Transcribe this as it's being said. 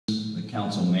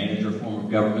council manager form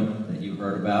of government that you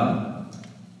heard about.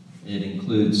 It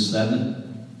includes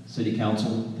 7 city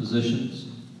council positions,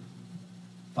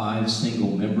 5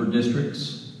 single-member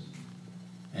districts,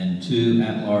 and 2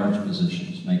 at-large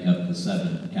positions make up the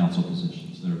 7 council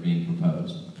positions that are being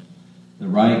proposed. The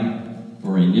right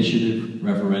for initiative,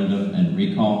 referendum, and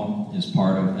recall is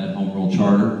part of that home rule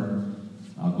charter.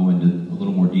 I'll go into a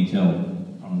little more detail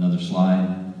on another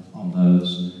slide on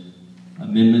those.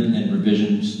 Amendment and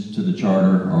revisions to the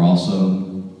charter are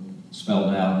also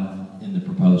spelled out in the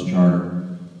proposed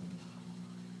charter.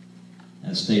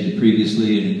 As stated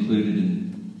previously and included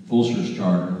in Fulshear's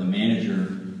charter, the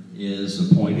manager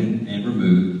is appointed and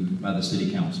removed by the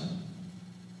city council.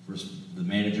 The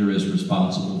manager is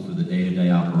responsible for the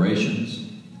day-to-day operations,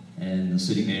 and the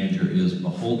city manager is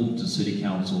beholden to city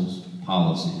council's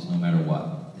policies no matter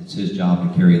what. It's his job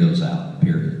to carry those out,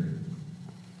 period.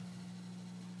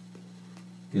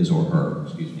 His or her,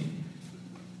 excuse me.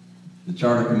 The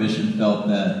Charter Commission felt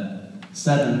that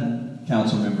 7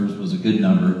 council members was a good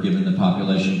number given the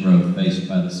population growth faced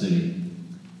by the city.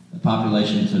 The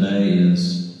population today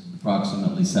is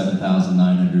approximately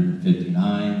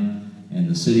 7,959, and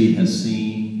the city has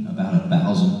seen about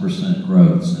 1,000%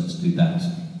 growth since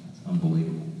 2000. It's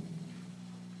unbelievable.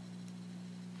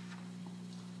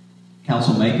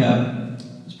 Council makeup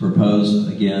is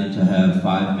proposed again to have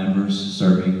 5 members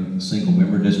serving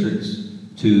single-member districts,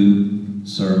 2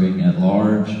 serving at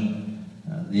large.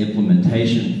 The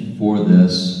implementation for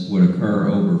this would occur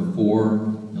over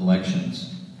 4 elections.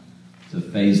 To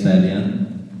phase that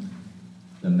in,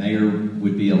 the mayor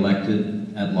would be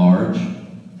elected at large,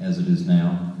 as it is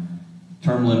now.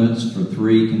 Term limits for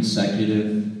 3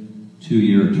 consecutive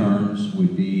 2-year terms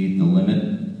would be the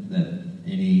limit that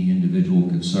any individual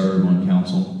could serve on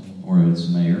council or as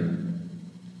mayor.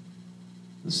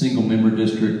 The single-member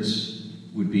districts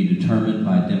would be determined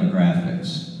by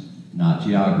demographics, not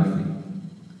geography.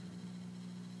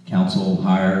 Council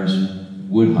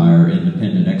would hire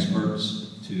independent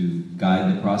experts to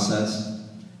guide the process.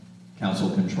 Council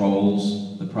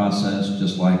controls the process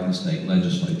just like the state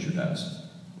legislature does.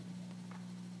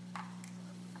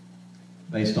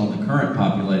 Based on the current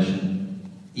population,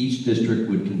 each district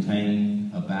would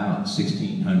contain about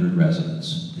 1,600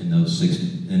 residents in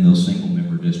those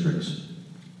single-member districts.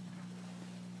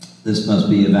 This must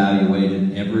be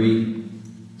evaluated every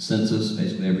census,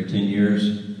 basically every 10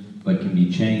 years, but can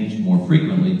be changed more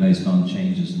frequently based on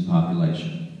changes in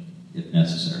population, if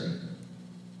necessary.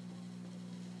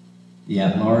 The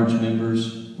at-large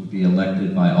members would be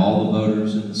elected by all the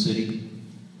voters in the city.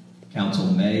 Council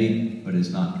may, but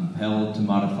is not compelled to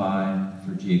modify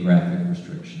for geographic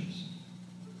restrictions.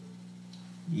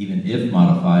 Even if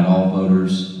modified, all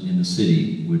voters in the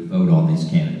city would vote on these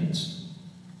candidates.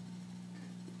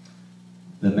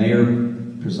 The mayor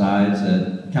presides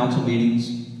at council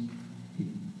meetings.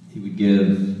 He would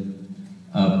give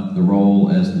up the role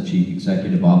as the chief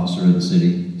executive officer of the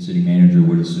city. City manager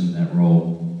would assume that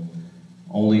role.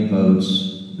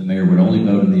 The mayor would only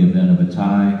vote in the event of a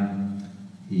tie.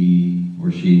 He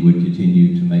or she would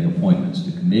continue to make appointments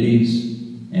to committees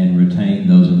and retain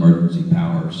those emergency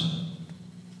powers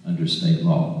under state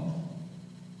law.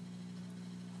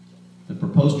 The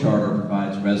proposed charter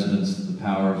provides residents the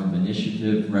powers of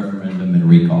initiative, referendum, and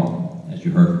recall, as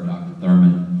you heard from Dr.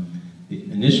 Thurman. The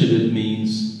initiative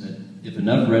means that if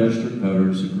enough registered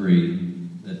voters agree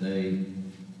that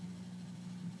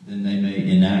then they may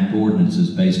enact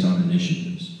ordinances based on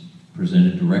initiatives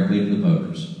presented directly to the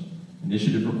voters.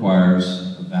 Initiative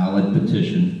requires a valid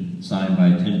petition signed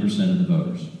by 10% of the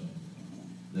voters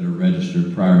that are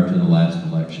registered prior to the last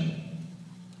election.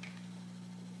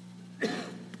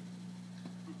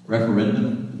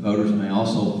 Referendum, voters may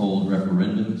also hold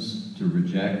referendums to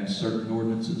reject certain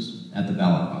ordinances at the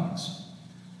ballot box.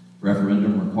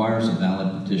 Referendum requires a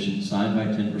valid petition signed by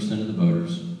 10% of the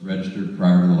voters registered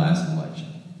prior to the last election.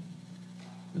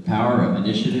 The power of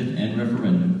initiative and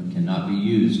referendum cannot be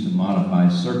used to modify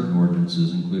certain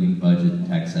ordinances, including budget,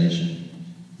 taxation,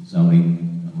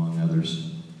 zoning, among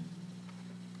others.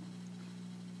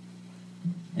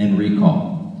 And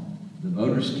recall. The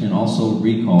voters can also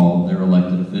recall their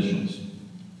elected officials.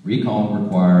 Recall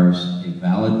requires a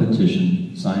valid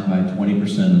petition signed by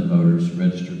 20% of voters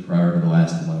registered prior to the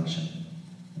last election.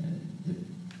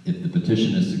 If the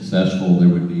petition is successful, there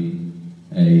would be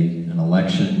an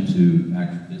election to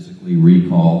physically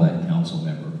recall that council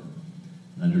member.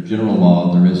 Under general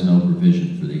law, there is no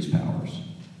provision for these powers.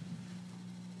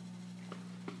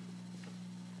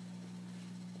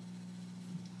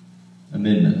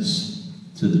 Amendments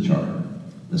to the charter.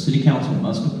 The City Council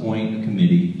must appoint a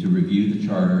committee to review the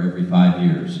charter every 5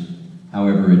 years.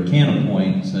 However, it can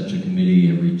appoint such a committee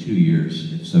committee every 2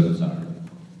 years, if so desired.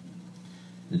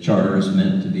 The charter is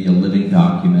meant to be a living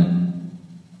document,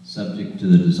 subject to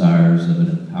the desires of an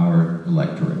empowered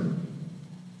electorate.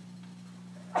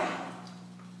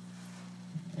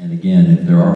 And again, if there are